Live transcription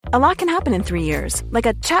A lot can happen in 3 years, like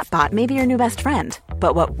a chatbot may be your new best friend.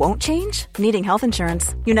 But what won't change? Needing health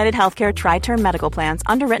insurance. United Healthcare Tri-Term Medical Plans,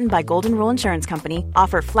 underwritten by Golden Rule Insurance Company,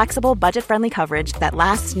 offer flexible, budget-friendly coverage that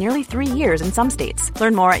lasts nearly 3 years in some states.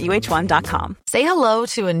 Learn more at uh1.com. Say hello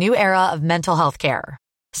to a new era of mental health care.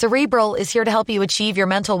 Cerebral is here to help you achieve your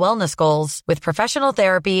mental wellness goals with professional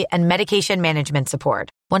therapy and medication management support.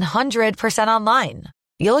 100% online.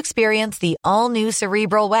 You'll experience the all-new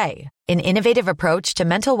Cerebral Way, an innovative approach to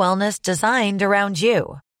mental wellness designed around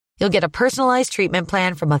you. You'll get a personalized treatment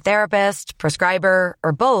plan from a therapist, prescriber,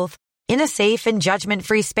 or both in a safe and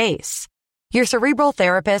judgment-free space. Your Cerebral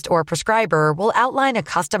therapist or prescriber will outline a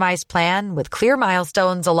customized plan with clear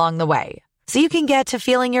milestones along the way, so you can get to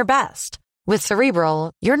feeling your best. With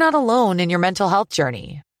Cerebral, you're not alone in your mental health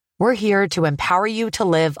journey. We're here to empower you to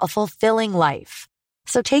live a fulfilling life.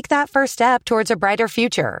 So take that first step towards a brighter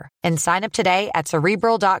future and sign up today at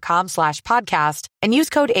Cerebral.com/podcast and use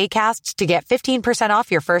code ACAST to get 15% off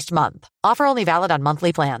your first month. Offer only valid on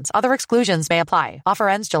monthly plans. Other exclusions may apply. Offer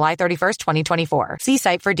ends July 31st, 2024. See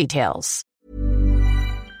site for details.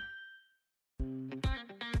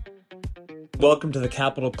 Welcome to the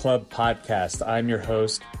Capital Club podcast. I'm your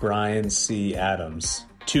host, Brian C. Adams.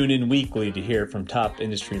 Tune in weekly to hear from top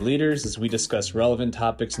industry leaders as we discuss relevant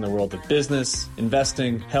topics in the world of business,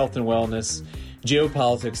 investing, health and wellness,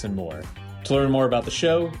 geopolitics, and more. To learn more about the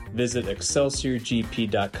show, visit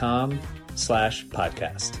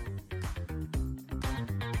ExcelsiorGP.com/podcast.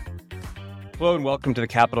 Hello and welcome to the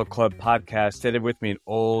Capital Club podcast. Today with me an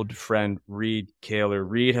old friend, Reed Kaler.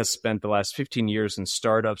 Reed has spent the last 15 years in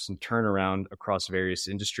startups and turnaround across various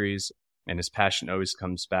industries, and his passion always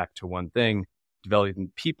comes back to one thing: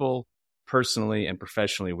 developing people personally and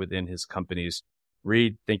professionally within his companies.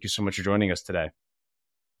 Reed, thank you so much for joining us today.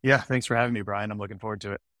 Yeah, thanks for having me, Brian. I'm looking forward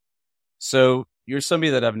to it. So you're somebody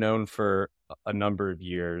that I've known for a number of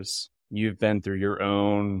years. You've been through your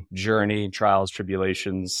own journey, trials,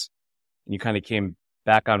 tribulations, and you kind of came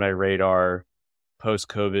back on my radar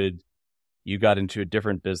post-COVID. You got into a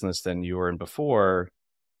different business than you were in before.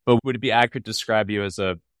 But would it be accurate to describe you as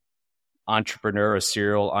a entrepreneur, a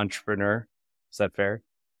serial entrepreneur? Is that fair?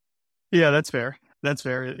 Yeah, that's fair. That's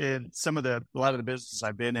fair. In a lot of the businesses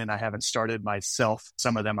I've been in, I haven't started myself.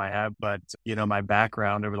 Some of them I have, but my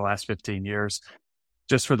background over the last 15 years,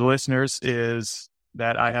 just for the listeners, is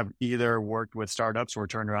that I have either worked with startups or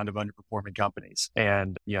turned around of underperforming companies,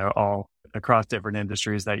 and all across different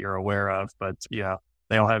industries that you're aware of. But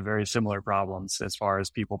they all have very similar problems as far as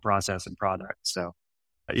people, process, and product. So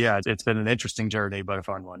it's been an interesting journey, but a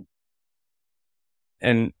fun one.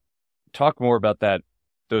 And talk more about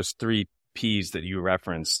those 3 P's that you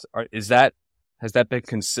referenced. Has that been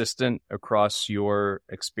consistent across your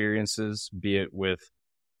experiences, be it with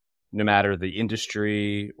no matter the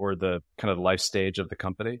industry or the kind of life stage of the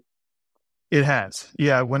company? It has.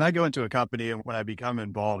 Yeah. When I go into a company and when I become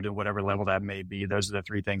involved in whatever level that may be, those are the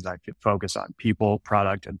 3 things I could focus on: people,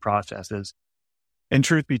 product, and processes. And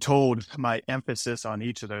truth be told, my emphasis on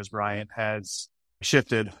each of those, Brian, has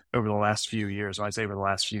shifted over the last few years. When I say over the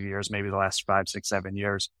last few years, maybe the last 5, 6, 7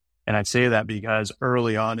 years. And I say that because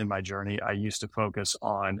early on in my journey, I used to focus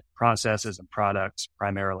on processes and products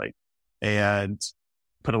primarily and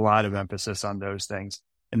put a lot of emphasis on those things.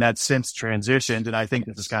 And that's since transitioned. And I think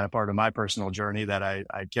this is kind of part of my personal journey that I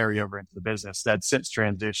carry over into the business. That's since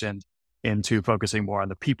transitioned into focusing more on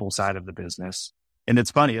the people side of the business. And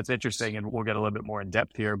it's funny, it's interesting, and we'll get a little bit more in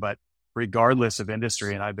depth here, but regardless of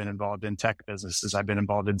industry, and I've been involved in tech businesses, I've been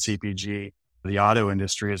involved in CPG, the auto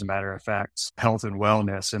industry, as a matter of fact, health and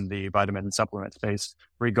wellness, in the vitamin and supplement space.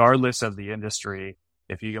 Regardless of the industry,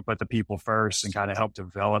 if you can put the people first and kind of help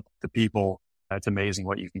develop the people, it's amazing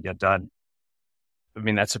what you can get done. I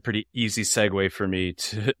mean, that's a pretty easy segue for me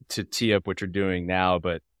to tee up what you're doing now,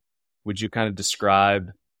 but would you kind of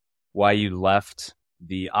describe why you left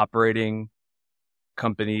the operating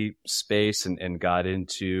company space and got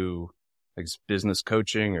into business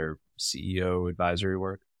coaching or CEO advisory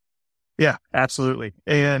work? Yeah, absolutely.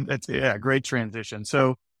 And it's a great transition.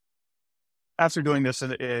 So after doing this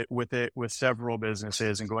with several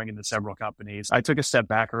businesses and going into several companies, I took a step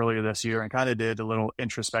back earlier this year and kind of did a little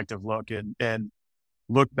introspective look and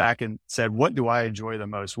looked back and said, what do I enjoy the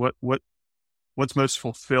most? What's most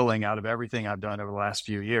fulfilling out of everything I've done over the last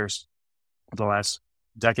few years, the last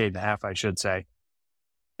decade and a half, I should say.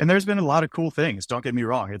 And there's been a lot of cool things. Don't get me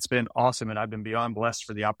wrong. It's been awesome. And I've been beyond blessed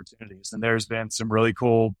for the opportunities. And there's been some really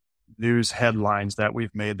cool news headlines that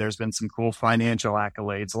we've made. There's been some cool financial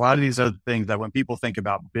accolades. A lot of these other things that when people think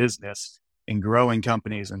about business and growing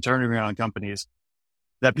companies and turning around companies,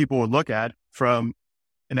 that people would look at from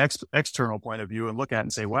an external point of view and look at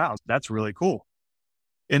and say, wow, that's really cool.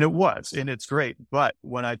 And it was, and it's great. But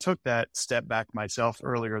when I took that step back myself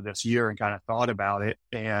earlier this year and kind of thought about it,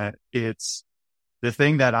 and it's the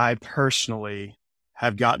thing that I personally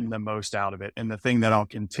have gotten the most out of it, and the thing that I'll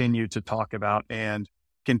continue to talk about and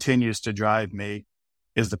continues to drive me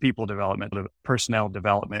is the people development, the personnel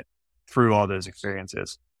development through all those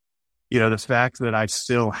experiences. The fact that I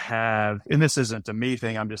still have, and this isn't a me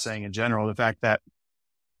thing, I'm just saying in general, the fact that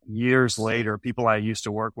years later, people I used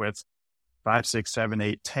to work with 5, 6, 7,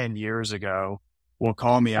 8, 10 years ago will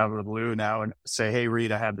call me out of the blue now and say, "Hey,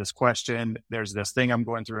 Reed, I have this question. There's this thing I'm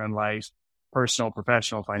going through in life, personal,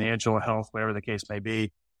 professional, financial, health, whatever the case may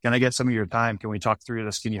be. Can I get some of your time? Can we talk through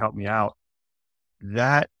this? Can you help me out?"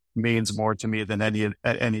 That means more to me than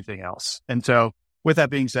anything else. And so with that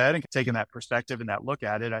being said, and taking that perspective and that look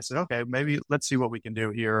at it, I said, okay, maybe let's see what we can do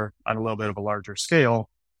here on a little bit of a larger scale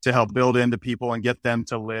to help build into people and get them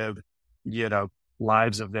to live,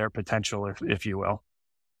 lives of their potential, if you will.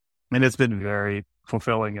 And it's been very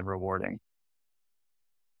fulfilling and rewarding.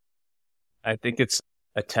 I think it's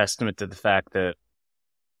a testament to the fact that,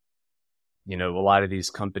 a lot of these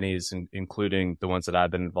companies, including the ones that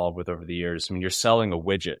I've been involved with over the years, you're selling a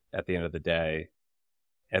widget at the end of the day,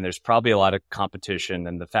 and there's probably a lot of competition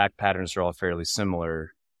and the fact patterns are all fairly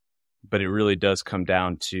similar, but it really does come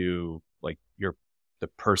down to the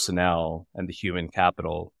personnel and the human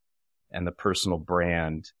capital and the personal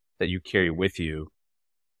brand that you carry with you.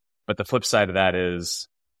 But the flip side of that is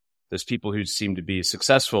those people who seem to be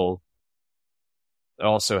successful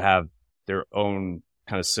also have their own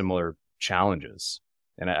kind of similar challenges.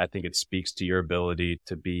 And I think it speaks to your ability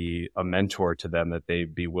to be a mentor to them, that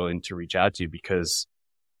they'd be willing to reach out to you, because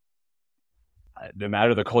no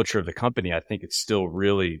matter the culture of the company, I think it's still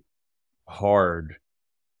really hard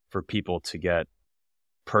for people to get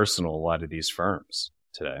personal, a lot of these firms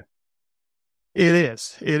today. It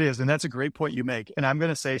is. And that's a great point you make. And I'm going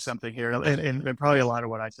to say something here, and probably a lot of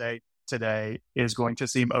what I say today is going to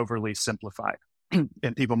seem overly simplified,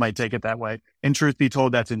 and people might take it that way. And truth be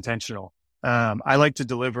told, that's intentional. I like to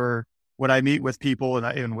deliver, when I meet with people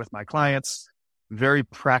and with my clients, very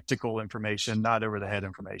practical information, not over the head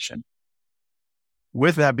information.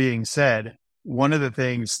 With that being said, one of the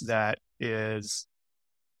things that is,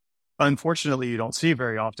 unfortunately, you don't see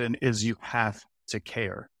very often is you have to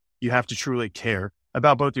care. You have to truly care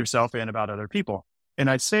about both yourself and about other people. And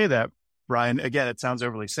I say that, Brian, again, it sounds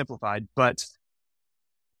overly simplified, but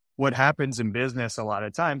what happens in business a lot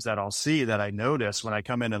of times that I'll see, that I notice when I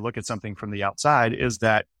come in and look at something from the outside, is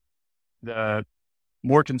that the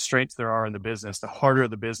more constraints there are in the business, the harder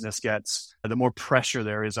the business gets, the more pressure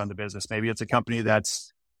there is on the business. Maybe it's a company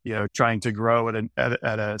that's, trying to grow at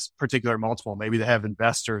a particular multiple. Maybe they have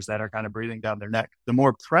investors that are kind of breathing down their neck. The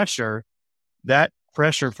more pressure, that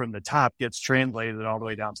pressure from the top gets translated all the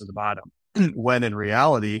way down to the bottom. When in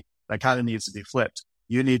reality, that kind of needs to be flipped.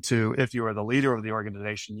 You need to, if you are the leader of the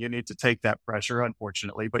organization, you need to take that pressure,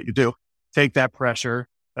 unfortunately, but you do take that pressure,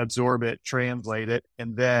 absorb it, translate it,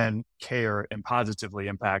 and then care and positively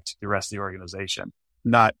impact the rest of the organization,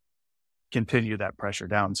 not continue that pressure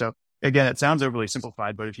down. So again, it sounds overly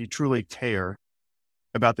simplified, but if you truly care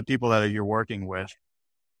about the people that you're working with,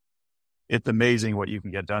 it's amazing what you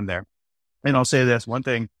can get done there. And I'll say this, one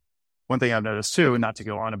thing I've noticed too, and not to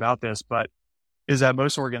go on about this, but is that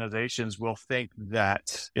most organizations will think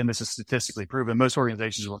that, and this is statistically proven, most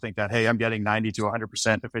organizations will think that, hey, I'm getting 90 to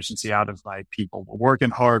 100% efficiency out of my people. We're working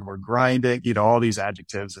hard, we're grinding, all these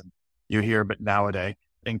adjectives, and you hear, but nowadays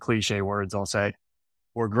in cliche words, I'll say,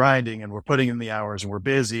 we're grinding and we're putting in the hours and we're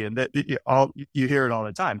busy, and that you hear it all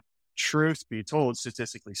the time. Truth be told,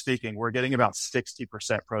 statistically speaking, we're getting about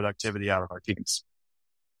 60% productivity out of our teams.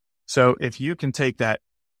 So if you can take that,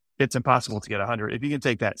 it's impossible to get 100. If you can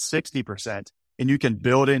take that 60% and you can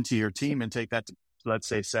build into your team and take that to, let's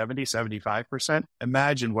say 70, 75%,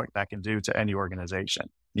 imagine what that can do to any organization.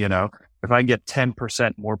 If I can get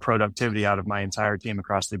 10% more productivity out of my entire team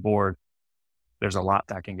across the board, there's a lot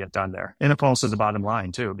that can get done there. And it falls to the bottom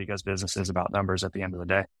line too, because business is about numbers at the end of the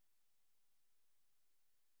day.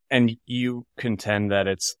 And you contend that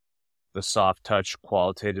it's the soft touch,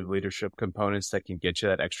 qualitative leadership components that can get you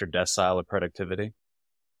that extra decile of productivity?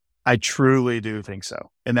 I truly do think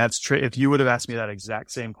so. And that's true. If you would have asked me that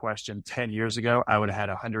exact same question 10 years ago, I would have had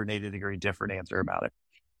a 180-degree different answer about it.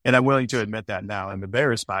 And I'm willing to admit that now. I'm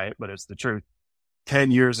embarrassed by it, but it's the truth.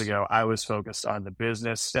 10 years ago, I was focused on the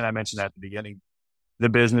business. And I mentioned that at the beginning, the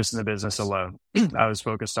business and the business alone. I was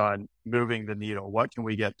focused on moving the needle. What can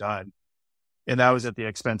we get done? And that was at the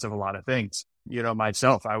expense of a lot of things.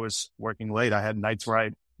 Myself, I was working late. I had nights where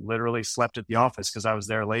I literally slept at the office because I was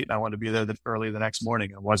there late and I wanted to be there early the next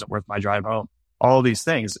morning. It wasn't worth my drive home. All these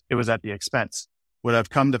things, it was at the expense. what I've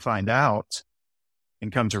come to find out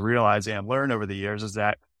and come to realize and learn over the years is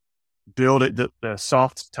that the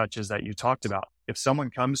soft touches that you talked about. If someone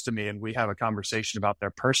comes to me and we have a conversation about their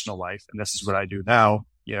personal life, and this is what I do now,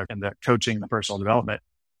 in the coaching, the personal development,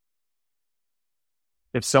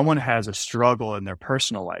 if someone has a struggle in their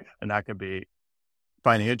personal life, and that could be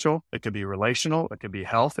financial, it could be relational, it could be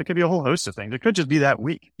health, it could be a whole host of things. It could just be that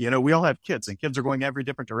week. We all have kids and kids are going every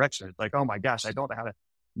different direction. It's like, oh my gosh, I don't know how to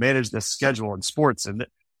manage this schedule in sports. And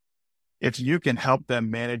if you can help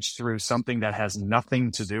them manage through something that has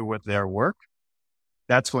nothing to do with their work,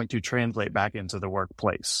 that's going to translate back into the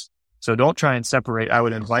workplace. So don't try and separate. I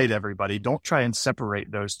would invite everybody, don't try and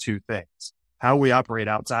separate those two things. How we operate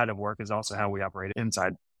outside of work is also how we operate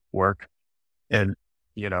inside work. And,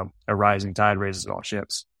 a rising tide raises all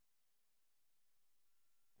ships.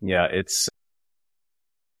 Yeah, it's,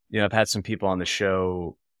 I've had some people on the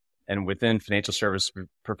show, and within financial service,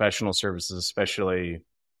 professional services especially,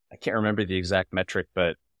 I can't remember the exact metric,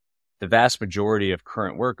 but the vast majority of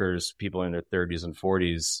current workers, people in their 30s and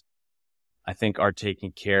 40s, I think are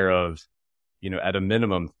taking care of, at a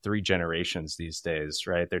minimum, 3 generations these days,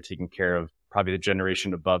 right? They're taking care of probably the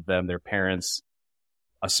generation above them, their parents,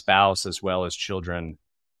 a spouse, as well as children.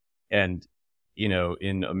 And,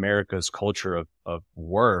 in America's culture of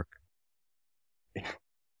work,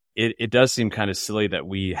 it does seem kind of silly that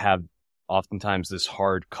we have oftentimes this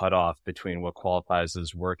hard cutoff between what qualifies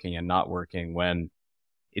as working and not working, when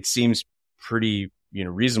it seems pretty,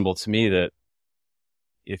 reasonable to me that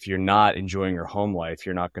if you're not enjoying your home life,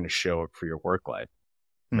 you're not going to show up for your work life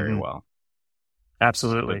very well.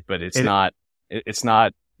 Absolutely. But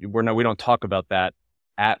we don't talk about that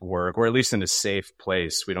at work, or at least in a safe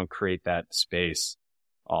place. We don't create that space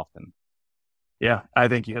often. Yeah, I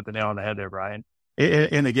think you hit the nail on the head there, Brian.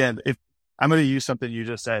 And again, if I'm going to use something you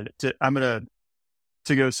just said, to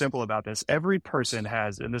go simple about this, every person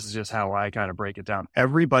has, and this is just how I kind of break it down,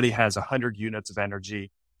 everybody has 100 units of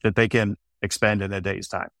energy that they can expend in a day's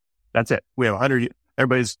time. That's it. We have 100,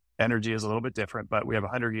 everybody's energy is a little bit different, but we have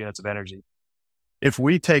 100 units of energy. If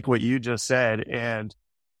we take what you just said, and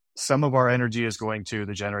some of our energy is going to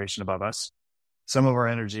the generation above us, some of our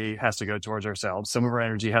energy has to go towards ourselves, some of our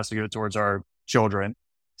energy has to go towards our children,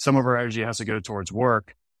 some of our energy has to go towards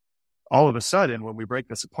work. All of a sudden, when we break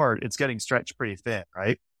this apart, it's getting stretched pretty thin,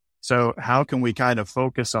 right? So how can we kind of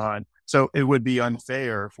focus on, so it would be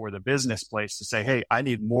unfair for the business place to say, hey, I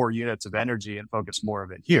need more units of energy and focus more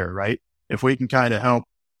of it here, right? If we can kind of help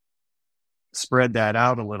spread that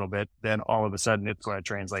out a little bit, then all of a sudden it's going to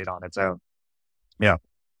translate on its own. Yeah.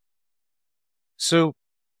 So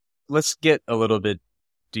let's get a little bit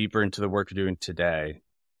deeper into the work you're doing today.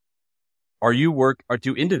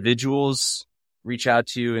 Do individuals reach out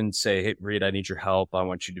to you and say, hey, Reed, I need your help. I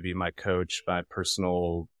want you to be my coach, my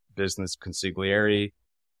personal business consigliere?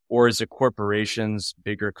 Or is it corporations,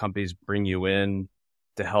 bigger companies bring you in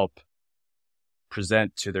to help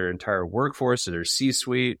present to their entire workforce or their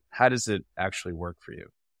C-suite? How does it actually work for you?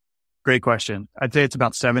 Great question. I'd say it's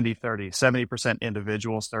about 70-30, 70%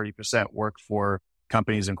 individuals, 30% work for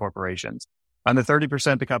companies and corporations. On the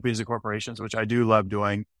 30%, the companies and corporations, which I do love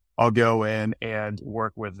doing, I'll go in and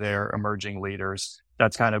work with their emerging leaders.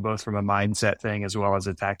 That's kind of both from a mindset thing as well as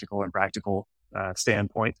a tactical and practical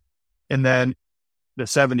standpoint. And then the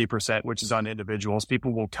 70%, which is on individuals,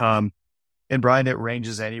 people will come. And Brian, it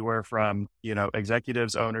ranges anywhere from,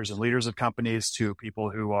 executives, owners, and leaders of companies to people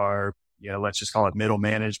who are, let's just call it middle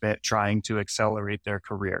management, trying to accelerate their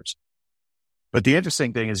careers. But the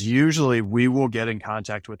interesting thing is usually we will get in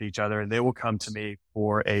contact with each other and they will come to me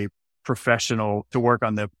for to work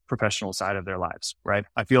on the professional side of their lives, right?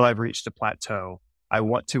 I feel I've reached a plateau. I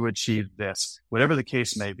want to achieve this, whatever the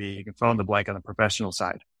case may be. You can fill in the blank on the professional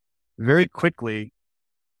side. Very quickly,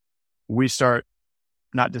 we start,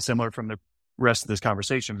 not dissimilar from the rest of this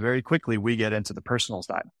conversation, very quickly we get into the personal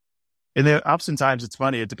side. And then oftentimes it's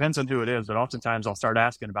funny, it depends on who it is, but oftentimes I'll start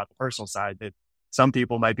asking about the personal side that some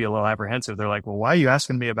people might be a little apprehensive. They're like, well, why are you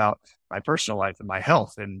asking me about my personal life and my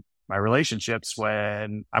health and my relationships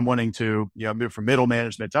when I'm wanting to, move from middle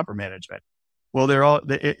management to upper management? Well,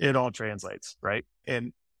 it all translates, right?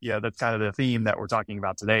 And that's kind of the theme that we're talking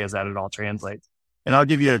about today, is that it all translates. And I'll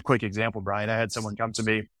give you a quick example, Brian. I had someone come to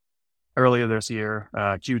me earlier this year,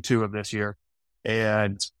 Q2 of this year,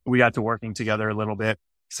 and we got to working together a little bit.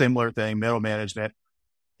 Similar thing, middle management.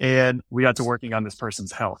 And we got to working on this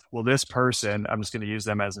person's health. Well, this person, I'm just going to use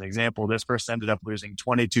them as an example. This person ended up losing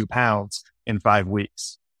 22 pounds in 5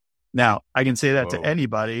 weeks. Now, I can say that to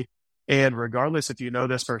anybody. And regardless if you know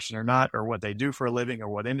this person or not, or what they do for a living, or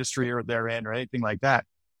what industry they're in, or anything like that,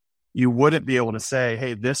 you wouldn't be able to say,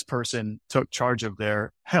 hey, this person took charge of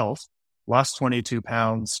their health lost 22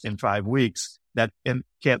 pounds in 5 weeks. That and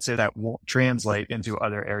can't say that won't translate into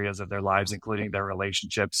other areas of their lives, including their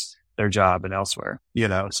relationships, their job, and elsewhere,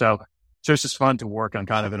 So it's just fun to work on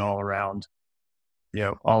kind of an all around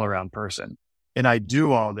person. And I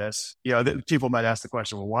do all this, people might ask the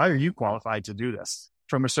question, well, why are you qualified to do this?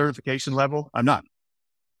 From a certification level, I'm not.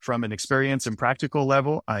 From an experience and practical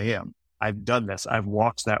level, I am. I've done this. I've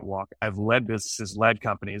walked that walk. I've led businesses, led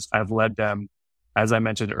companies. I've led them, as I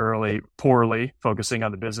mentioned early, poorly, focusing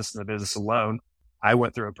on the business and the business alone. I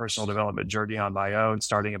went through a personal development journey on my own,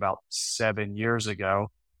 starting about 7 years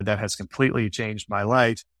ago. That has completely changed my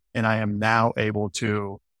life. And I am now able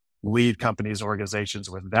to lead companies, organizations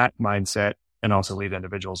with that mindset, and also lead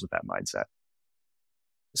individuals with that mindset.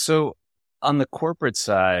 So on the corporate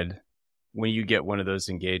side, when you get one of those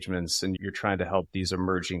engagements and you're trying to help these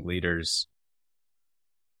emerging leaders,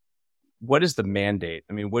 what is the mandate?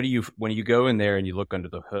 I mean, when you go in there and you look under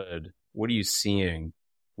the hood, what are you seeing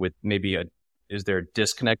with is there a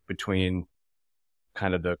disconnect between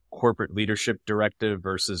kind of the corporate leadership directive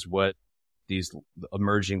versus what these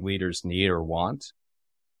emerging leaders need or want?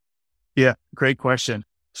 Yeah, great question.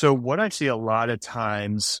 So what I see a lot of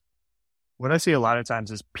times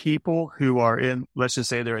is people who are in, let's just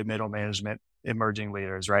say they're in middle management, emerging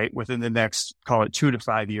leaders, right? Within the next, call it 2 to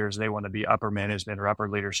 5 years, they want to be upper management or upper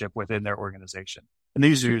leadership within their organization. And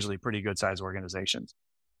these are usually pretty good sized organizations.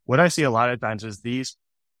 What I see a lot of times is these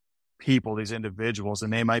people, these individuals,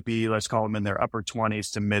 and they might be, let's call them in their upper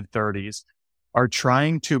 20s to mid 30s, are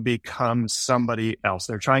trying to become somebody else.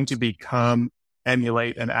 They're trying to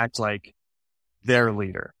emulate and act like their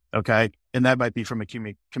leader. Okay. And that might be from a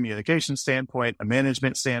communication standpoint, a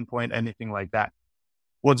management standpoint, anything like that.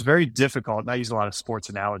 Well, it's very difficult. And I use a lot of sports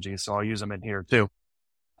analogies, so I'll use them in here too.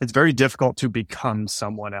 It's very difficult to become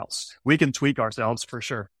someone else. We can tweak ourselves for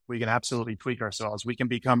sure. We can absolutely tweak ourselves. We can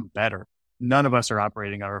become better. None of us are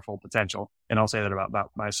operating at our full potential. And I'll say that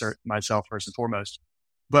about myself first and foremost.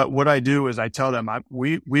 But what I do is I tell them,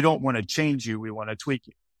 we don't want to change you. We want to tweak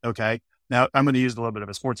you. Okay. Now I'm going to use a little bit of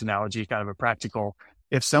a sports analogy, kind of a practical.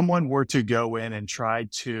 If someone were to go in and try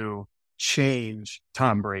to change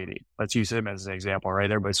Tom Brady, let's use him as an example, right?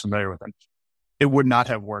 Everybody's familiar with him. It would not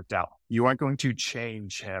have worked out. You aren't going to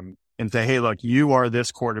change him and say, hey, look, you are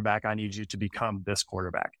this quarterback. I need you to become this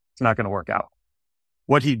quarterback. It's not going to work out.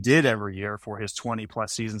 What he did every year for his 20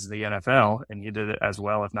 plus seasons in the NFL, and he did it as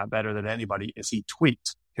well, if not better than anybody, is he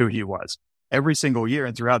tweaked who he was. Every single year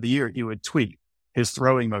and throughout the year, he would tweak his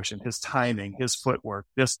throwing motion, his timing, his footwork,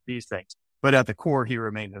 these things. But at the core, he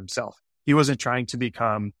remained himself. He wasn't trying to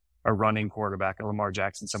become a running quarterback, a Lamar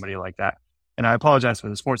Jackson, somebody like that. And I apologize for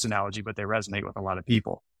the sports analogy, but they resonate with a lot of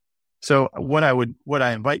people. So what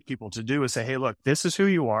I invite people to do is say, hey, look, this is who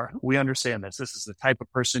you are. We understand this. This is the type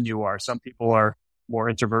of person you are. Some people are more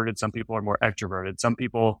introverted. Some people are more extroverted. Some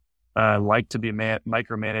people like to be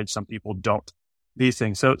micromanaged. Some people don't. These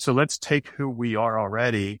things. So let's take who we are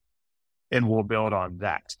already and we'll build on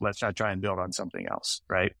that. Let's not try and build on something else,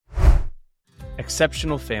 right?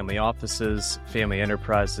 Exceptional family offices, family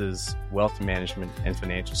enterprises, wealth management, and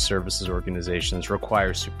financial services organizations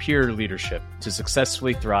require superior leadership to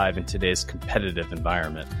successfully thrive in today's competitive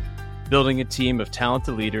environment. Building a team of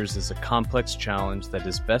talented leaders is a complex challenge that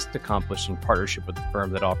is best accomplished in partnership with a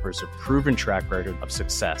firm that offers a proven track record of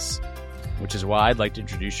success, which is why I'd like to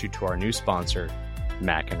introduce you to our new sponsor,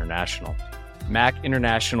 Mac International. Mac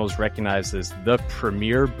International is recognized as the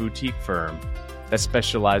premier boutique firm that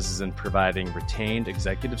specializes in providing retained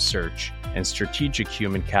executive search and strategic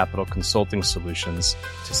human capital consulting solutions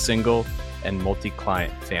to single and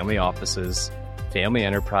multi-client family offices, family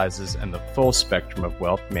enterprises, and the full spectrum of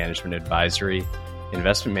wealth management advisory,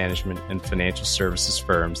 investment management, and financial services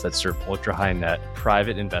firms that serve ultra-high net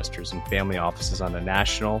private investors and family offices on a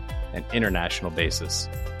national and international basis.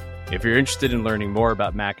 If you're interested in learning more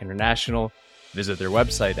about Mac International, visit their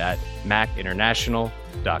website at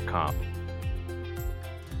macinternational.com.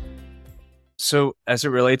 So as it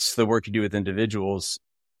relates to the work you do with individuals,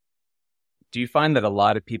 do you find that a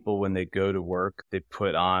lot of people, when they go to work, they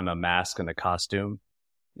put on a mask and a costume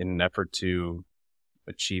in an effort to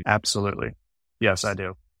achieve? Absolutely. Yes, I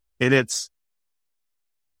do. It's,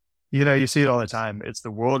 you see it all the time. It's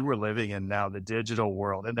the world we're living in now, the digital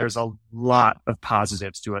world. And there's a lot of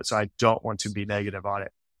positives to it. So I don't want to be negative on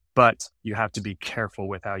it, but you have to be careful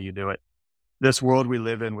with how you do it. This world we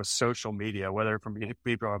live in with social media, whether from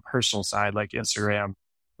people on a personal side like Instagram,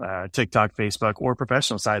 TikTok, Facebook, or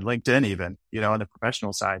professional side, LinkedIn even, on the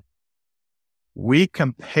professional side, we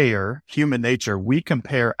compare human nature. We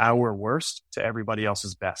compare our worst to everybody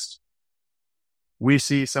else's best. We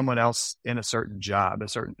see someone else in a certain job, a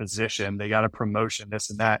certain position. They got a promotion,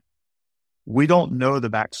 this and that. we don't know the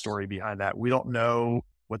backstory behind that. We don't know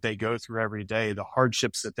what they go through every day, the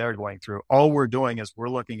hardships that they're going through. All we're doing is we're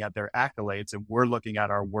looking at their accolades and we're looking at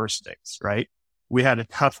our worst days, right? We had a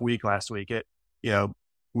tough week last week.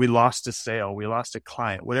 We lost a sale, we lost a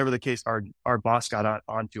client, whatever the case, our boss got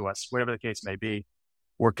onto us, whatever the case may be.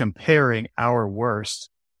 We're comparing our worst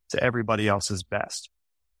to everybody else's best.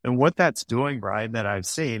 And what that's doing, Brian, that I've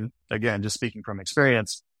seen, again, just speaking from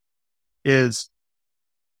experience, is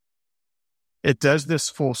it does this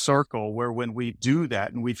full circle where when we do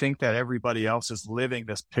that and we think that everybody else is living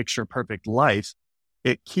this picture perfect life,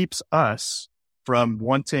 it keeps us from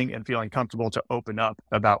wanting and feeling comfortable to open up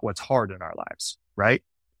about what's hard in our lives, right?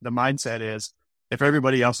 The mindset is if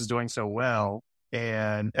everybody else is doing so well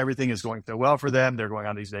and everything is going so well for them, they're going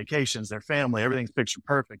on these vacations, their family, everything's picture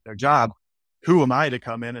perfect, their job, who am I to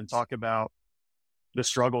come in and talk about the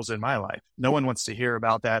struggles in my life? No one wants to hear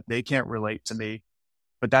about that. They can't relate to me.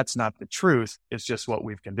 But that's not the truth. It's just what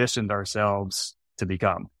we've conditioned ourselves to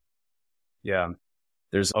become. Yeah.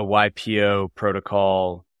 There's a YPO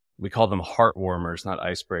protocol. We call them heart warmers, not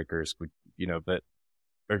icebreakers. But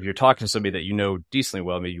or if you're talking to somebody that you know decently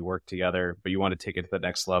well, maybe you work together, but you want to take it to the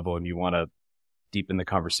next level and you want to deepen the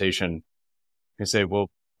conversation, you can say,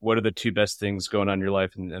 well, what are the two best things going on in your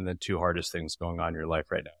life and the two hardest things going on in your life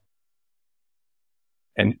right now?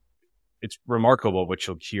 And it's remarkable what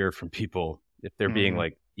you'll hear from people if they're being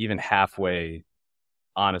like even halfway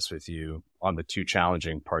honest with you on the two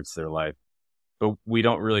challenging parts of their life. But we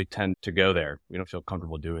don't really tend to go there. We don't feel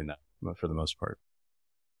comfortable doing that for the most part.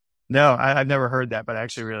 No, I've never heard that, but I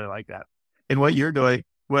actually really like that. And what you're doing,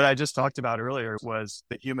 what I just talked about earlier was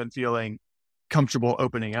the human feeling comfortable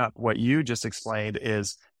opening up. What you just explained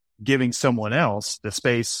is giving someone else the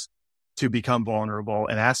space to become vulnerable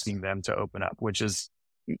and asking them to open up, which is,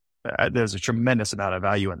 there's a tremendous amount of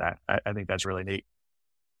value in that. I think that's really neat.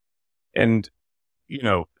 And,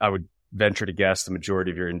 I would venture to guess the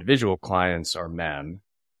majority of your individual clients are men.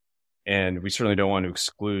 And we certainly don't want to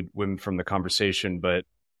exclude women from the conversation, but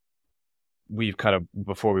we've kind of,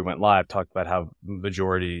 before we went live, talked about how the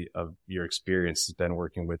majority of your experience has been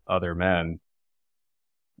working with other men.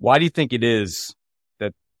 Why do you think it is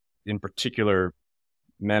that, in particular,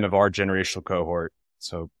 men of our generational cohort,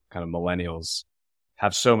 so kind of millennials,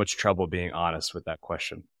 have so much trouble being honest with that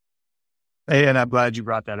question? And I'm glad you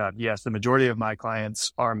brought that up. Yes, the majority of my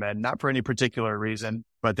clients are men, not for any particular reason,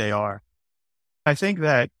 but they are. I think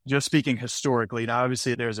that just speaking historically, now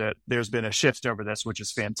obviously there's been a shift over this, which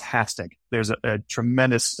is fantastic. There's a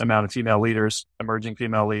tremendous amount of female leaders, emerging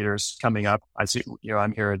female leaders coming up. I see,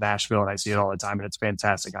 I'm here in Nashville and I see it all the time and it's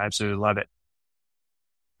fantastic. I absolutely love it.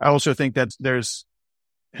 I also think that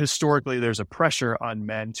historically there's a pressure on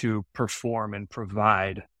men to perform and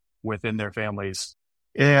provide within their families.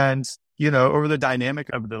 And, over the dynamic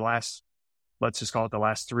of the last, let's just call it the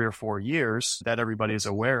last 3 or 4 years that everybody is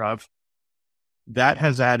aware of, that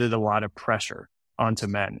has added a lot of pressure onto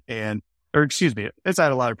men it's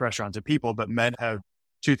added a lot of pressure onto people, but men have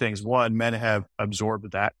two things. One, men have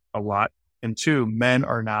absorbed that a lot. And two, men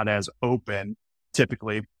are not as open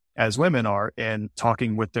typically as women are in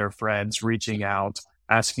talking with their friends, reaching out,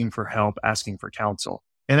 asking for help, asking for counsel.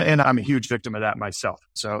 And I'm a huge victim of that myself.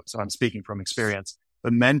 So I'm speaking from experience,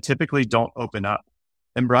 but men typically don't open up.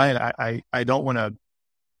 And Brian, I don't want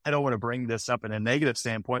to bring this up in a negative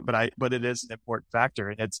standpoint, but it is an important factor.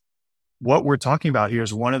 And it's what we're talking about here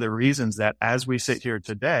is one of the reasons that as we sit here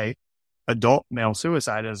today, adult male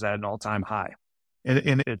suicide is at an all-time high.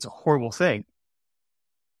 And it's a horrible thing,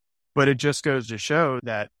 but it just goes to show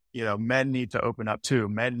that, men need to open up too.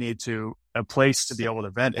 Men need a place to be able to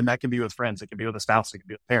vent. And that can be with friends. It can be with a spouse. It can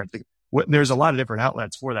be with parents. There's a lot of different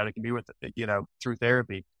outlets for that. It can be with, through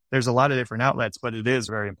therapy. There's a lot of different outlets, but it is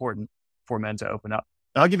very important for men to open up.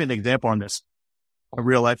 I'll give you an example on this, a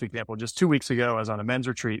real life example. Just 2 weeks ago, I was on a men's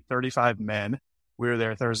retreat, 35 men. We were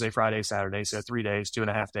there Thursday, Friday, Saturday. So 3 days,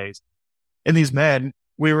 2.5 days. And these men,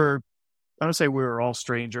 I don't say we were all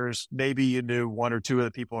strangers. Maybe you knew 1 or 2 of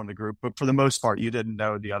the people in the group, but for the most part, you didn't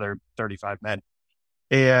know the other 35 men.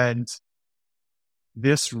 And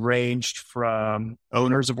this ranged from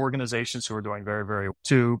owners of organizations who are doing very, very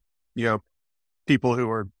to, people who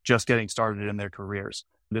are just getting started in their careers.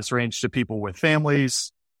 This ranged to people with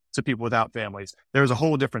families, to people without families. There's a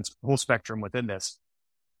whole spectrum within this.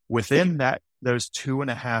 Within those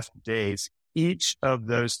 2.5 days, each of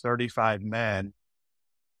those 35 men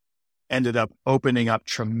ended up opening up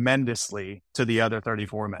tremendously to the other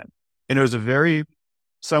 34 men. And it was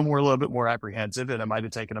some were a little bit more apprehensive and it might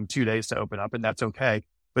have taken them 2 days to open up, and that's okay.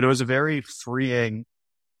 But it was a very freeing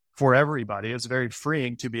for everybody. It's very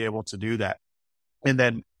freeing to be able to do that. And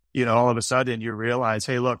then all of a sudden you realize,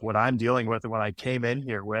 hey, look, what I'm dealing with and what I came in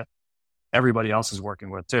here with, everybody else is working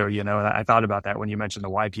with too. And I thought about that when you mentioned the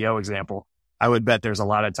YPO example. I would bet there's a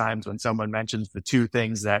lot of times when someone mentions the two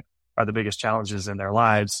things that are the biggest challenges in their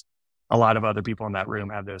lives, a lot of other people in that room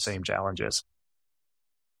have those same challenges.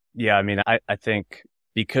 Yeah. I mean, I think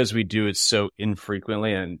because we do it so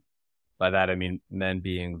infrequently, and by that, I mean, men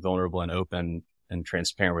being vulnerable and open and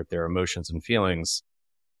transparent with their emotions and feelings,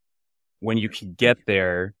 when you can get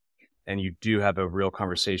there and you do have a real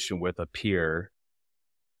conversation with a peer,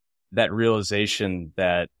 that realization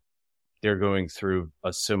that they're going through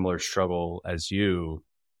a similar struggle as you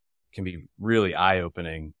can be really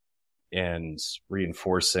eye-opening and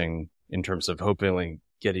reinforcing in terms of hopefully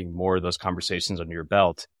getting more of those conversations under your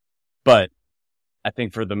belt. But I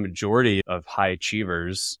think for the majority of high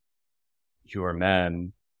achievers who are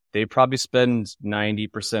men, they probably spend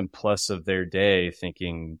 90% plus of their day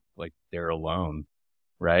thinking like they're alone,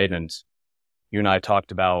 right? And you and I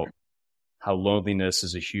talked about how loneliness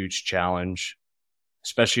is a huge challenge,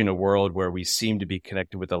 especially in a world where we seem to be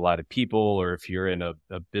connected with a lot of people, or if you're in a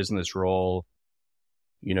business role,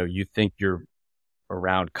 you think you're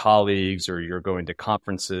around colleagues or you're going to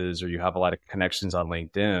conferences or you have a lot of connections on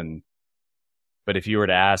LinkedIn. But if you were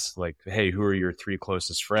to ask like, hey, who are your 3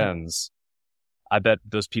 closest friends? I bet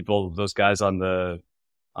those guys on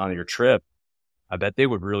your trip, I bet they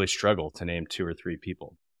would really struggle to name 2 or 3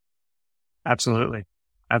 people. Absolutely.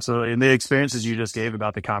 Absolutely. And the experiences you just gave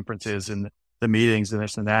about the conferences and the meetings and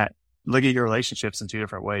this and that, look at your relationships in 2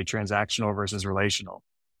 different ways, transactional versus relational.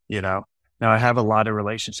 Now I have a lot of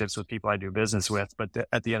relationships with people I do business with, but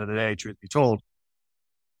at the end of the day, truth be told,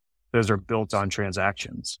 those are built on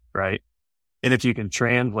transactions, right? And if you can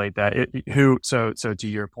translate that, so to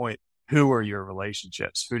your point, who are your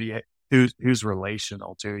relationships? Who's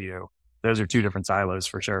relational to you? Those are 2 different silos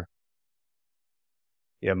for sure.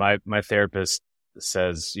 Yeah. My therapist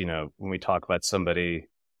says, when we talk about somebody,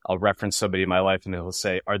 I'll reference somebody in my life and he'll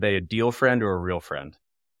say, are they a deal friend or a real friend?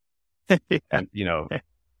 Yeah. And,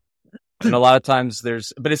 and a lot of times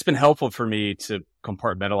but it's been helpful for me to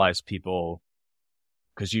compartmentalize people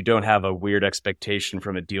because you don't have a weird expectation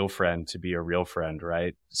from a deal friend to be a real friend,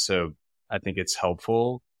 right? So I think it's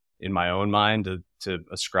helpful in my own mind to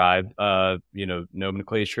ascribe,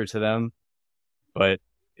 nomenclature to them. But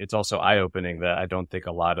it's also eye-opening that I don't think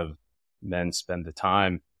a lot of men spend the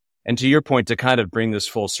time. And to your point, to kind of bring this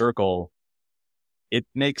full circle, it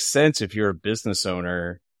makes sense if you're a business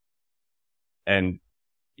owner and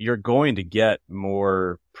you're going to get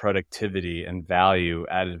more productivity and value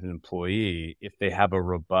out of an employee if they have a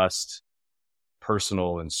robust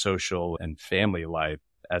personal and social and family life,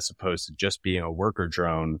 as opposed to just being a worker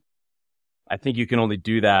drone. I think you can only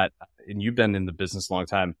do that, and you've been in the business a long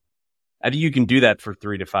time. I think you can do that for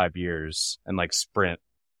 3 to 5 years and like sprint.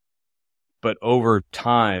 But over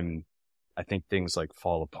time, I think things like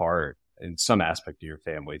fall apart in some aspect of your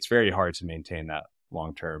family. It's very hard to maintain that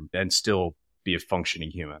long term and still be a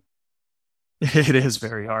functioning human. It is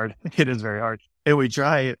very hard. It is very hard. And we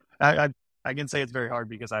try. I can say it's very hard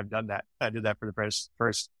because I've done that. I did that for the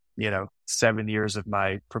first 7 years of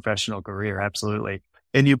my professional career. Absolutely.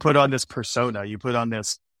 And you put on this persona. You put on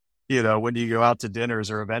this, when you go out to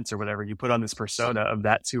dinners or events or whatever, you put on this persona of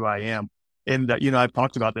that's who I am. And I've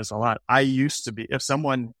talked about this a lot. I used to be, if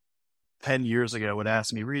someone 10 years ago would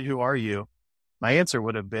ask me, Reed, who are you? My answer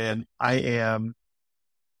would have been, I am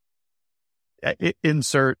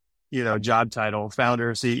insert, job title,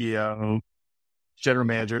 founder, CEO, general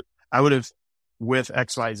manager. I would have with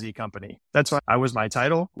XYZ company. That's why I was my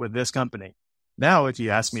title with this company. Now, if you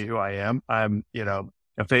ask me who I am, I'm,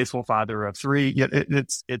 a faithful father of 3.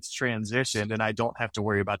 It's transitioned and I don't have to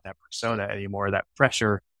worry about that persona anymore, that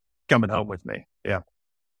pressure coming home with me. Yeah.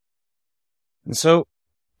 And so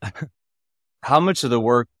how much of the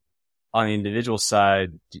work on the individual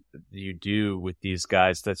side do you do with these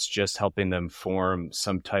guys that's just helping them form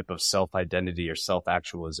some type of self-identity or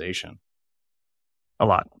self-actualization? A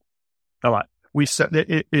lot. It's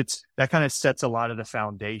that kind of sets a lot of the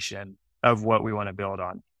foundation of what we want to build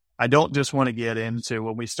on. I don't just want to get into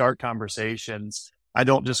when we start conversations. I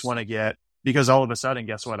don't just want to get, because all of a sudden,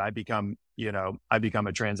 guess what? I become a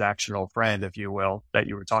transactional friend, if you will, that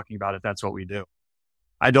you were talking about, if that's what we do.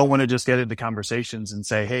 I don't want to just get into conversations and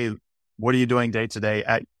say, hey, what are you doing day to day?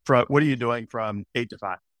 What are you doing from 8 to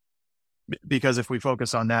 5? Because if we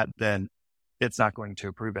focus on that, then it's not going to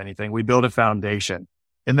improve anything. We build a foundation.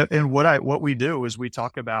 And what we do is we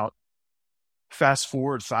talk about fast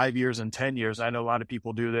forward 5 years and 10 years. I know a lot of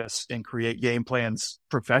people do this and create game plans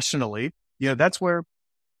professionally. That's where,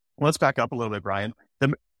 let's back up a little bit, Brian.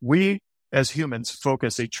 We as humans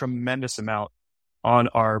focus a tremendous amount on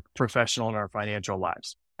our professional and our financial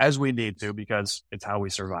lives, as we need to, because it's how we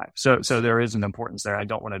survive. So there is an importance there. I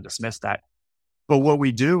don't want to dismiss that. But what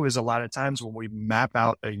we do is a lot of times when we map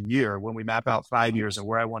out a year, when we map out 5 years and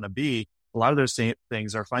where I want to be, a lot of those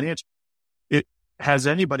things are financial. Has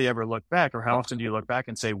anybody ever looked back, or how often do you look back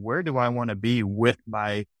and say, where do I want to be with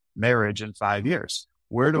my marriage in 5 years?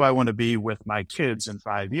 Where do I want to be with my kids in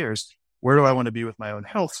 5 years? Where do I want to be with my own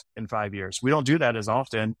health in 5 years? We don't do that as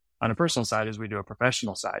often on a personal side as we do a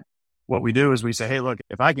professional side. What we do is we say, hey, look,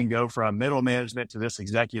 if I can go from middle management to this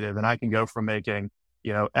executive, and I can go from making,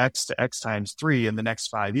 X to X times 3 in the next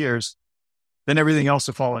 5 years, then everything else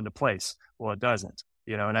will fall into place. Well, it doesn't,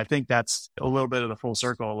 and I think that's a little bit of the full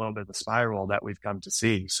circle, a little bit of the spiral that we've come to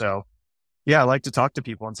see. So yeah, I like to talk to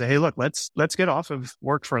people and say, hey, look, let's get off of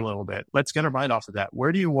work for a little bit. Let's get our mind off of that.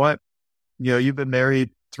 Where do you want, you've been married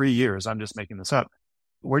 3 years. I'm just making this up.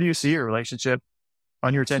 Where do you see your relationship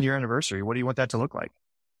on your 10-year anniversary? What do you want that to look like?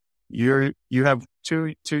 You have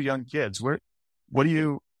two young kids. What do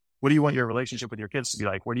you want your relationship with your kids to be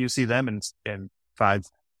like? Where do you see them in 5,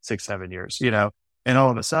 6, 7 years? And all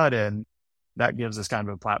of a sudden that gives us kind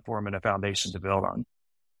of a platform and a foundation to build on.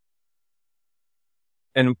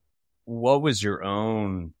 And what was your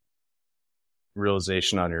own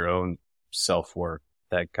realization on your own self-work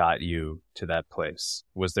that got you to that place?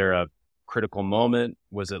 Was there a critical moment?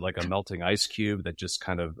 Was it like a melting ice cube that just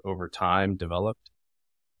kind of over time developed?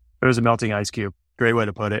 It was a melting ice cube. Great way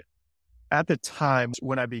to put it. At the time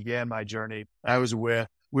when I began my journey, it was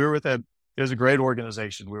a great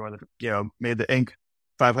organization. We were, made the Inc.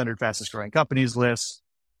 500 fastest growing companies list.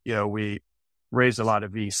 We raised a lot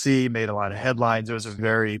of VC, made a lot of headlines. It was a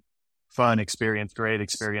very fun experience, great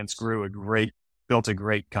experience, built a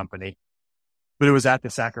great company. But it was at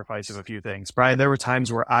the sacrifice of a few things. Brian, there were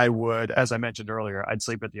times where I would, as I mentioned earlier, I'd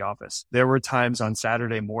sleep at the office. There were times on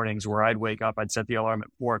Saturday mornings where I'd wake up, I'd set the alarm at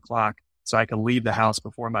 4:00 so I could leave the house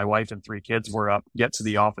before my wife and 3 kids were up, get to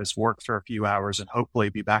the office, work for a few hours, and hopefully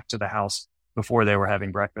be back to the house before they were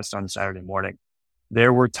having breakfast on Saturday morning.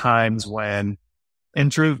 There were times when, in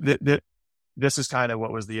truth, this is kind of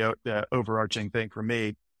what was the overarching thing for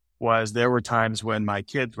me, was there were times when my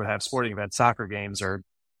kids would have sporting events, soccer games or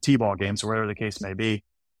T-ball games or whatever the case may be,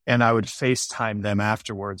 and I would FaceTime them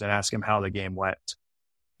afterwards and ask them how the game went.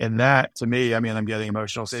 And that, to me, I'm getting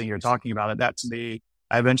emotional sitting here talking about it. That, to me,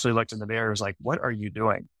 I eventually looked in the mirror and was like, what are you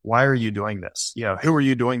doing? Why are you doing this? Who are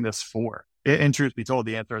you doing this for? In truth be told,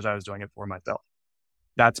 the answer is I was doing it for myself.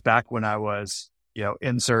 That's back when I was,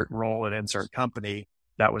 insert role and insert company.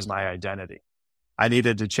 That was my identity. I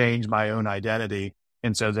needed to change my own identity.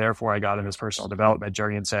 And so therefore I got in this personal development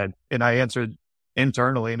journey and I answered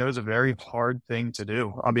internally, and it was a very hard thing to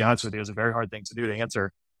do. I'll be honest with you, it was a very hard thing to do to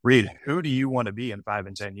answer. Reed, who do you want to be in 5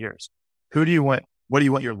 and 10 years? What do you want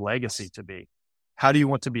your legacy to be? How do you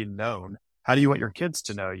want to be known? How do you want your kids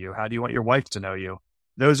to know you? How do you want your wife to know you?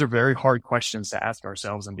 Those are very hard questions to ask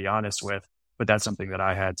ourselves and be honest with, but that's something that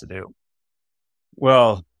I had to do.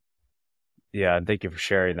 Well, yeah, thank you for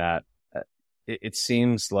sharing that. It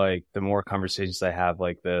seems like the more conversations I have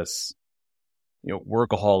like this,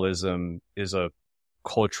 workaholism is a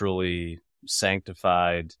culturally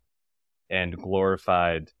sanctified and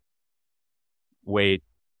glorified way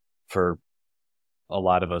for a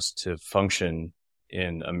lot of us to function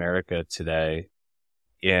in America today.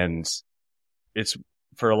 And it's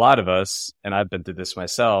for a lot of us, and I've been through this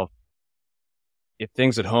myself, if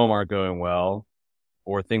things at home aren't going well,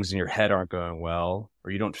 or things in your head aren't going well,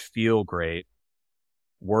 or you don't feel great,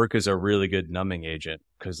 work is a really good numbing agent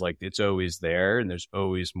because it's always there and there's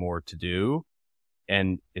always more to do.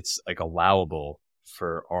 And it's allowable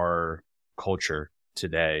for our culture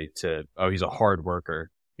today he's a hard worker.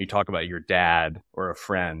 You talk about your dad or a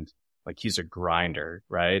friend, he's a grinder,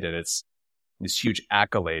 right? And it's this huge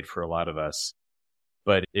accolade for a lot of us,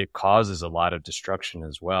 but it causes a lot of destruction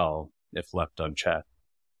as well if left unchecked.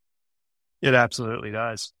 It absolutely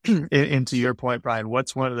does. And to your point, Brian,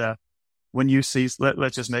 what's one of when you see,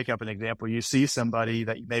 let's just make up an example. You see somebody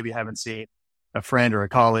that you maybe haven't seen, a friend or a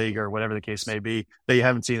colleague or whatever the case may be, that you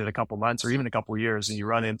haven't seen in a couple months or even a couple years, and you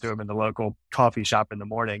run into them in the local coffee shop in the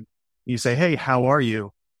morning. You say, hey, how are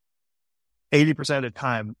you? 80% of the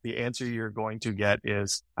time, the answer you're going to get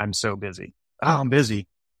is, I'm so busy. Oh, I'm busy.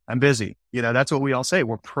 I'm busy. That's what we all say.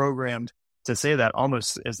 We're programmed to say that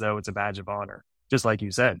almost as though it's a badge of honor, just like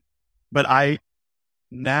you said. But I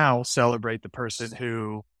now celebrate the person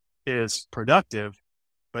who is productive,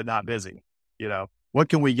 but not busy. What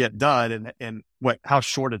can we get done and how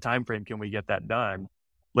short a time frame can we get that done?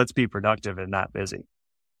 Let's be productive and not busy.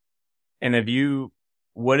 And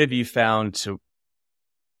what have you found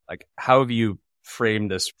how have you frame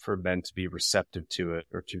this for men to be receptive to it,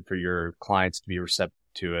 or for your clients to be receptive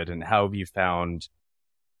to it? And how have you found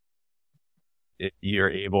you're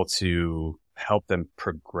able to help them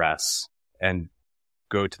progress and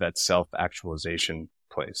go to that self-actualization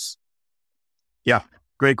place? Yeah,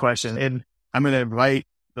 great question. And I'm going to invite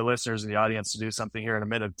the listeners and the audience to do something here in a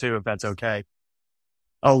minute too, if that's okay.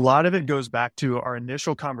 A lot of it goes back to our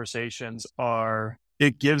initial conversations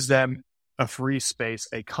it gives them a free space,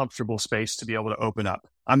 a comfortable space to be able to open up.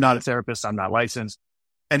 I'm not a therapist. I'm not licensed,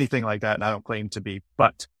 anything like that. And I don't claim to be,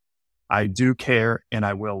 but I do care and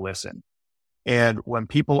I will listen. And when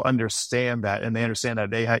people understand that, and they understand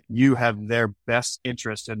that you have their best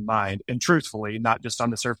interest in mind, and truthfully, not just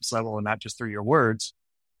on the surface level and not just through your words,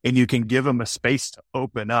 and you can give them a space to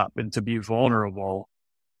open up and to be vulnerable,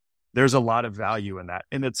 there's a lot of value in that.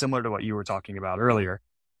 And it's similar to what you were talking about earlier.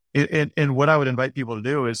 And what I would invite people to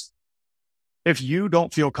do is, if you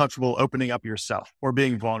don't feel comfortable opening up yourself or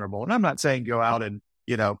being vulnerable, and I'm not saying go out and,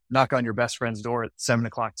 knock on your best friend's door at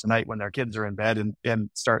 7:00 tonight when their kids are in bed and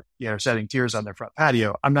start, shedding tears on their front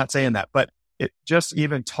patio. I'm not saying that, but just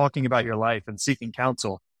even talking about your life and seeking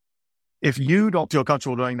counsel. If you don't feel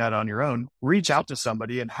comfortable doing that on your own, reach out to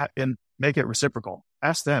somebody and make it reciprocal.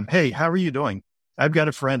 Ask them, hey, how are you doing? I've got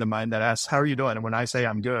a friend of mine that asks, how are you doing? And when I say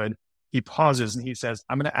I'm good, he pauses and he says,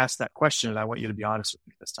 I'm going to ask that question and I want you to be honest with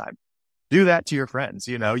me this time. Do that to your friends.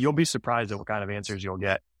 You'll be surprised at what kind of answers you'll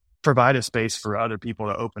get. Provide a space for other people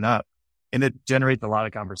to open up, and it generates a lot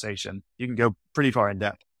of conversation. You can go pretty far in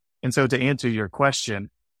depth. And so to answer your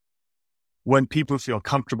question, when people feel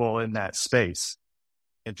comfortable in that space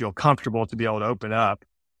and feel comfortable to be able to open up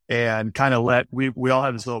and kind of we all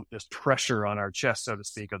have this pressure on our chest, so to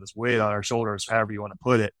speak, or this weight on our shoulders, however you want to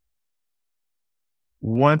put it.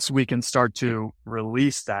 Once we can start to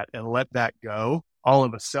release that and let that go, all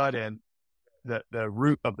of a sudden, the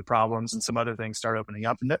root of the problems and some other things start opening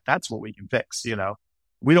up. And that's what we can fix.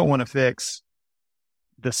 We don't want to fix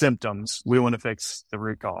the symptoms. We want to fix the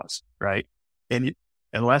root cause, right? And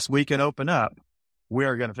unless we can open up, we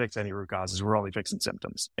aren't going to fix any root causes. We're only fixing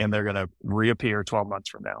symptoms, and they're going to reappear 12 months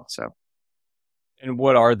from now. So, and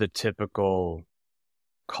what are the typical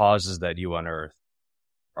causes that you unearth?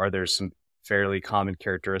 Are there some fairly common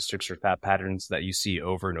characteristics or thought patterns that you see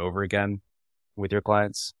over and over again with your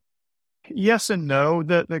clients? Yes and no.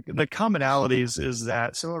 The commonalities is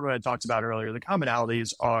that, similar to what I talked about earlier, the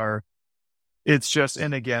commonalities are, it's just,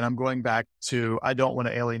 and again, I'm going back to, I don't want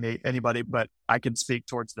to alienate anybody, but I can speak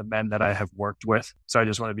towards the men that I have worked with. So I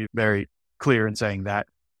just want to be very clear in saying that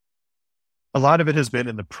a lot of it has been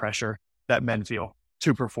in the pressure that men feel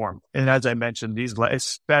to perform. And as I mentioned,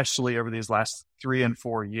 especially over these last 3 and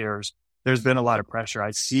 4 years, there's been a lot of pressure.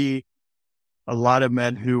 I see a lot of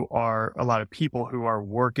people who are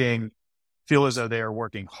working, feel as though they are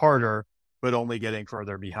working harder, but only getting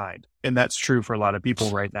further behind. And that's true for a lot of people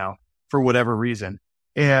right now, for whatever reason.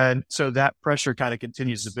 And so that pressure kind of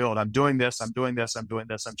continues to build. I'm doing this, I'm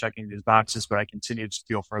checking these boxes, but I continue to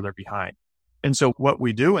feel further behind. And so what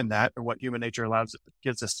we do in that, or what human nature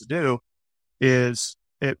gets us to do, is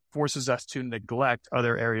it forces us to neglect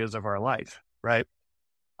other areas of our life, right?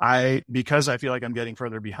 Because I feel like I'm getting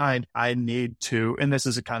further behind, I need to, and this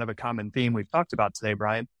is a kind of a common theme we've talked about today,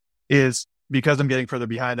 Brian, is because I'm getting further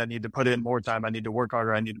behind, I need to put in more time. I need to work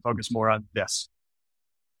harder. I need to focus more on this.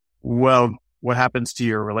 Well, what happens to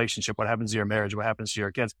your relationship? What happens to your marriage? What happens to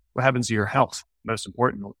your kids? What happens to your health?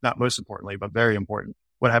 Not most importantly, but very important.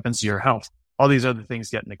 What happens to your health? All these other things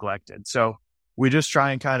get neglected. So we just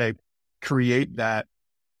try and kind of create that.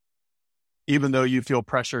 Even though you feel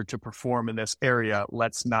pressure to perform in this area,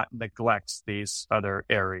 let's not neglect these other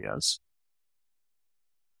areas.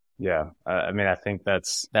 Yeah. I think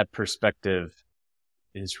that perspective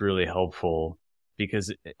is really helpful,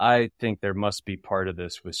 because I think there must be part of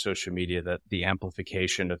this with social media, that the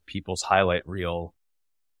amplification of people's highlight reel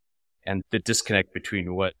and the disconnect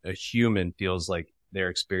between what a human feels like they're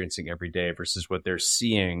experiencing every day versus what they're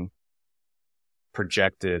seeing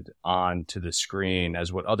projected onto the screen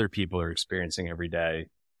as what other people are experiencing every day.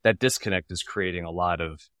 That disconnect is creating a lot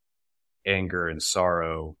of anger and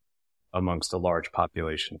sorrow amongst a large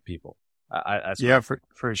population of people.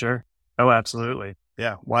 For sure. Oh, absolutely.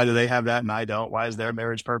 Yeah. Why do they have that and I don't? Why is their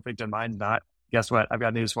marriage perfect and mine's not? Guess what? I've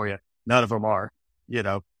got news for you. None of them are,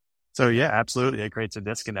 So yeah, absolutely. It creates a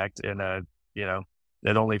disconnect, and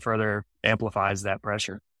it only further amplifies that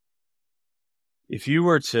pressure. If you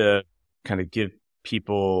were to kind of give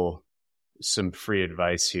people some free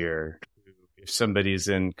advice here, if somebody's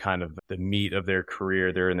in kind of the meat of their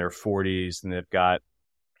career, they're in their 40s and they've got,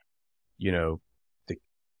 the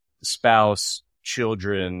spouse,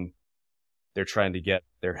 children, they're trying to get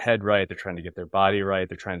their head right. They're trying to get their body right.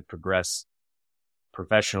 They're trying to progress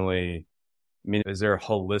professionally. I mean, is there a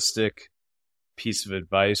holistic piece of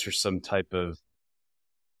advice or some type of,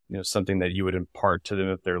 something that you would impart to them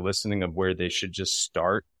if they're listening of where they should just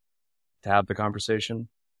start to have the conversation?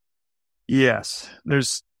 Yes.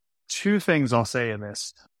 There's two things I'll say in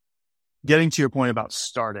this. Getting to your point about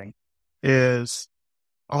starting is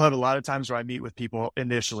I'll have a lot of times where I meet with people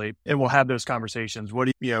initially and we'll have those conversations.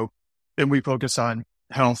 And we focus on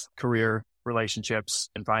health, career, relationships,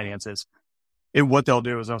 and finances. And what they'll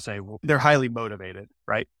do is they'll say, well, they're highly motivated,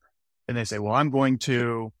 right? And they say, well, I'm going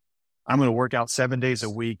to work out 7 days a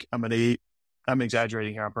week. I'm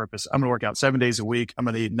exaggerating here on purpose. I'm going to work out 7 days a week. I'm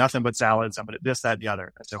going to eat nothing but salads. I'm going to this, that, and the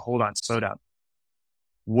other. I said, hold on, slow down.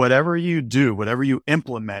 Whatever you do, whatever you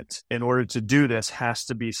implement in order to do this has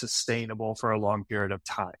to be sustainable for a long period of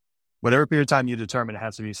time. Whatever period of time you determine, it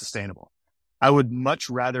has to be sustainable. I would much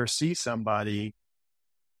rather see somebody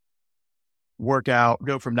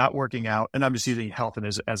go from not working out, and I'm just using health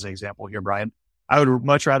as an example here, Brian. I would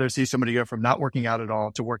much rather see somebody go from not working out at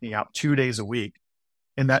all to working out 2 days a week.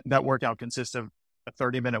 And that workout consists of a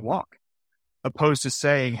 30-minute walk, opposed to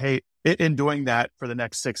saying, hey, in doing that for the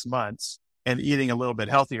next 6 months and eating a little bit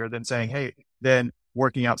healthier than saying, hey, then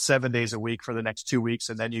working out 7 days a week for the next 2 weeks.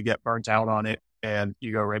 And then you get burnt out on it and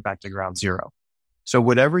you go right back to ground zero. So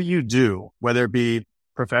whatever you do, whether it be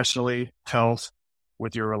professionally, health,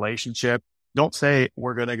 with your relationship, don't say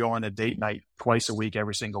we're going to go on a date night twice a week,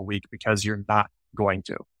 every single week, because you're not going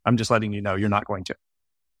to. I'm just letting you know you're not going to.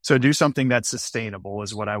 So do something that's sustainable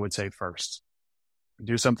is what I would say first.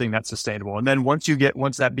 Do something that's sustainable. And then once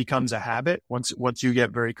that becomes a habit, once you get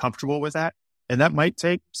very comfortable with that, and that might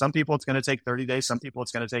take, some people it's going to take 30 days, some people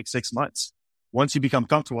it's going to take 6 months. Once you become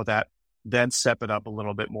comfortable with that, then step it up a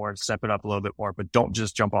little bit more, but don't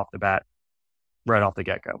just jump off the bat right off the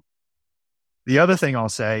get-go. The other thing I'll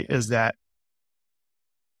say is that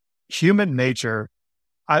human nature,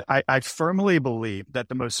 I firmly believe that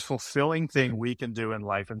the most fulfilling thing we can do in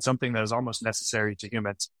life, and something that is almost necessary to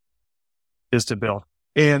humans, is to build.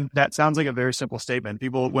 And that sounds like a very simple statement.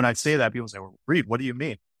 When I say that, people say, well, Reed, what do you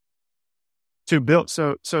mean? To build.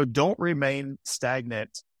 So don't remain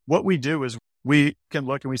stagnant. What we do is we can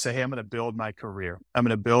look and we say, hey, I'm going to build my career. I'm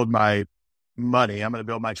going to build my money. I'm going to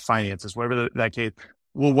build my finances, whatever that case.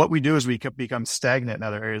 Well, what we do is we become stagnant in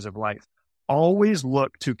other areas of life. Always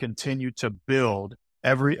look to continue to build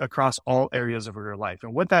across all areas of your life.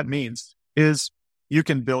 And what that means is you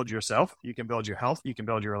can build yourself, you can build your health, you can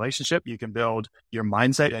build your relationship, you can build your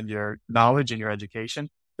mindset and your knowledge and your education.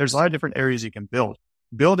 There's a lot of different areas you can build.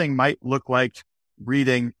 Building might look like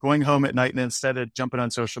reading, going home at night, and instead of jumping on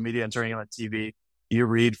social media and turning on TV, you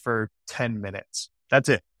read for 10 minutes. That's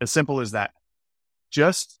it. As simple as that.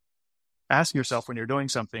 Just ask yourself when you're doing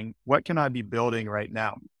something, what can I be building right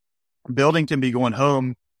now? Building can be going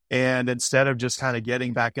home, and instead of just kind of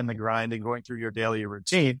getting back in the grind and going through your daily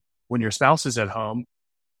routine, when your spouse is at home,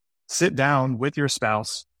 sit down with your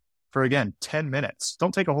spouse for, again, 10 minutes.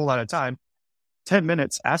 Don't take a whole lot of time. 10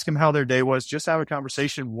 minutes, ask them how their day was. Just have a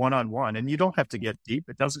conversation one-on-one. And you don't have to get deep.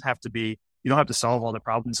 It doesn't have to be, you don't have to solve all the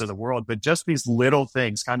problems of the world, but just these little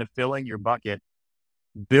things kind of filling your bucket.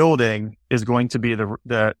 Building is going to be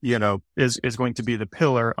is going to be the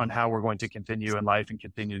pillar on how we're going to continue in life and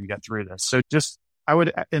continue to get through this. So I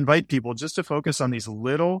would invite people just to focus on these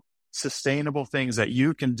little sustainable things that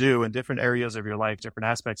you can do in different areas of your life, different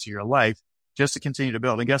aspects of your life, just to continue to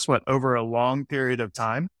build. And guess what? Over a period of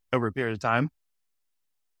time,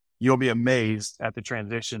 you'll be amazed at the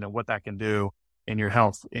transition and what that can do in your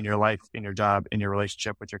health, in your life, in your job, in your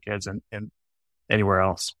relationship with your kids, and anywhere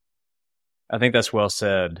else. I think that's well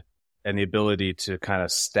said. And the ability to kind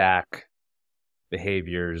of stack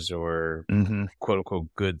behaviors or quote unquote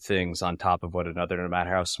good things on top of one another, no matter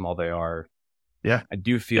how small they are. Yeah. I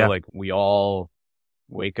do feel like we all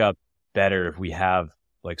wake up better if we have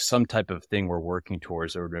like some type of thing we're working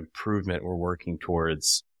towards or an improvement we're working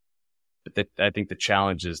towards. But I think the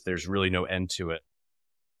challenge is there's really no end to it.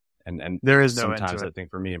 And there is no sometimes end to it. I think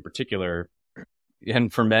for me in particular,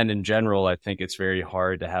 and for men in general, I think it's very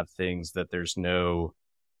hard to have things that there's no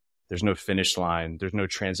finish line, there's no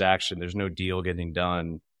transaction, there's no deal getting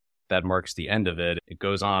done that marks the end of it. It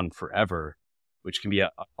goes on forever, which can be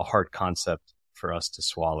a hard concept for us to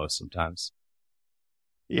swallow sometimes.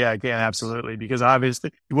 Yeah, again, absolutely. Because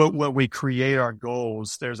obviously when we create our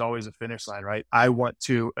goals, there's always a finish line, right? I want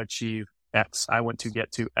to achieve X. I want to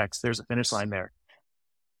get to X. There's a finish line there.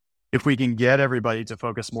 If we can get everybody to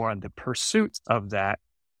focus more on the pursuit of that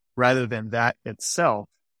rather than that itself,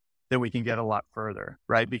 then we can get a lot further,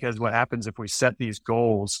 right? Because what happens if we set these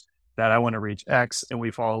goals that I want to reach X and we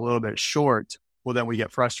fall a little bit short well, then we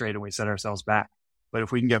get frustrated and we set ourselves back. But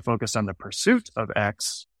if we can get focused on the pursuit of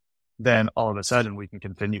X, then all of a sudden we can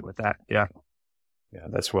continue with that. Yeah. Yeah,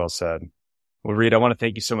 that's well said. Well, Reed, I want to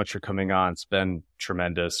thank you so much for coming on. It's been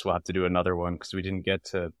tremendous. We'll have to do another one because we didn't get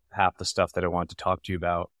to half the stuff that I wanted to talk to you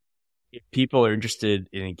about. If people are interested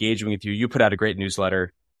in engaging with you, you put out a great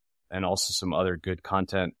newsletter and also some other good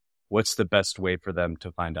content. What's the best way for them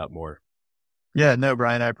to find out more? Yeah, no,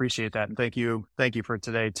 Brian, I appreciate that. And thank you for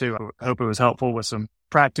today too. I hope it was helpful with some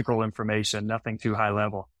practical information, nothing too high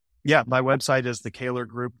level. Yeah, my website is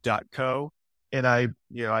thekalergroup.co. And I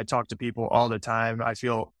talk to people all the time. I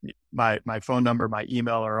feel my phone number, my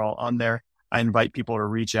email are all on there. I invite people to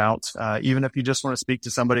reach out. Even if you just want to speak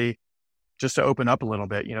to somebody, just to open up a little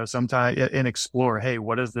bit, sometime and explore, hey,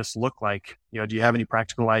 what does this look like? Do you have any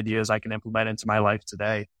practical ideas I can implement into my life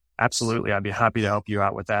today? Absolutely. I'd be happy to help you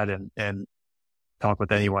out with that and talk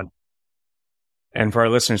with anyone. And for our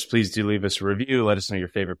listeners, please do leave us a review. Let us know your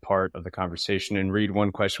favorite part of the conversation. And Reed,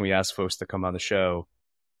 one question we ask folks to come on the show.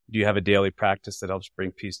 Do you have a daily practice that helps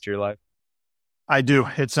bring peace to your life? I do.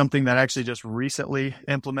 It's something that actually just recently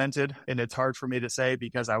implemented, and it's hard for me to say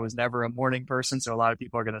because I was never a morning person. So a lot of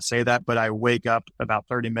people are going to say that, but I wake up about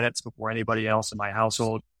 30 minutes before anybody else in my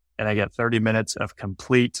household, and I get 30 minutes of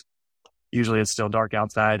complete, usually it's still dark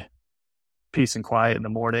outside, peace and quiet in the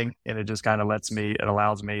morning. And it just kind of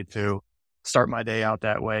allows me to start my day out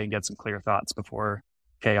that way and get some clear thoughts before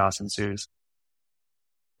chaos ensues.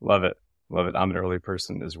 Love it. Love it. I'm an early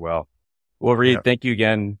person as well. Well, Reed, Thank you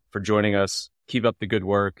again for joining us. Keep up the good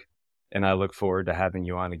work. And I look forward to having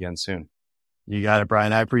you on again soon. You got it,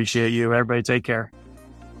 Brian. I appreciate you. Everybody take care.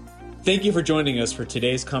 Thank you for joining us for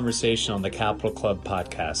today's conversation on the Capital Club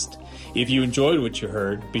podcast. If you enjoyed what you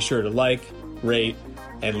heard, be sure to like, rate,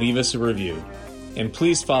 and leave us a review. And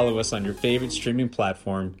please follow us on your favorite streaming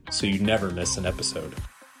platform so you never miss an episode.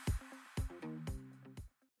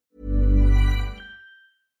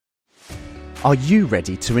 Are you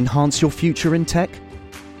ready to enhance your future in tech?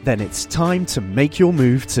 Then it's time to make your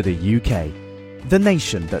move to the UK, the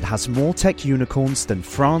nation that has more tech unicorns than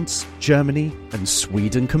France, Germany, and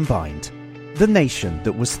Sweden combined. The nation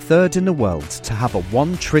that was third in the world to have a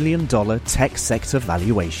 $1 trillion tech sector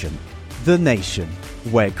valuation. The nation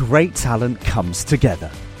where great talent comes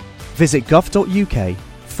together. Visit gov.uk/great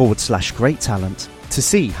talent to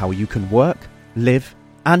see how you can work, live,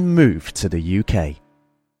 and move to the UK.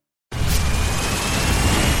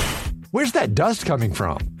 Where's that dust coming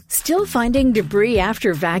from? Still finding debris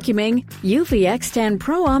after vacuuming? Eufy X10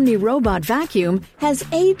 Pro Omni Robot Vacuum has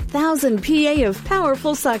 8,000 PA of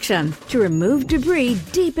powerful suction to remove debris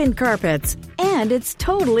deep in carpets. And it's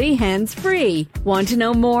totally hands-free. Want to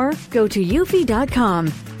know more? Go to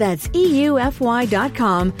eufy.com. That's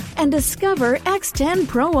EUFY.com and discover X10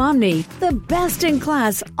 Pro Omni, the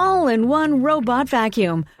best-in-class all-in-one robot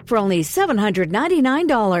vacuum for only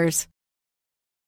 $799.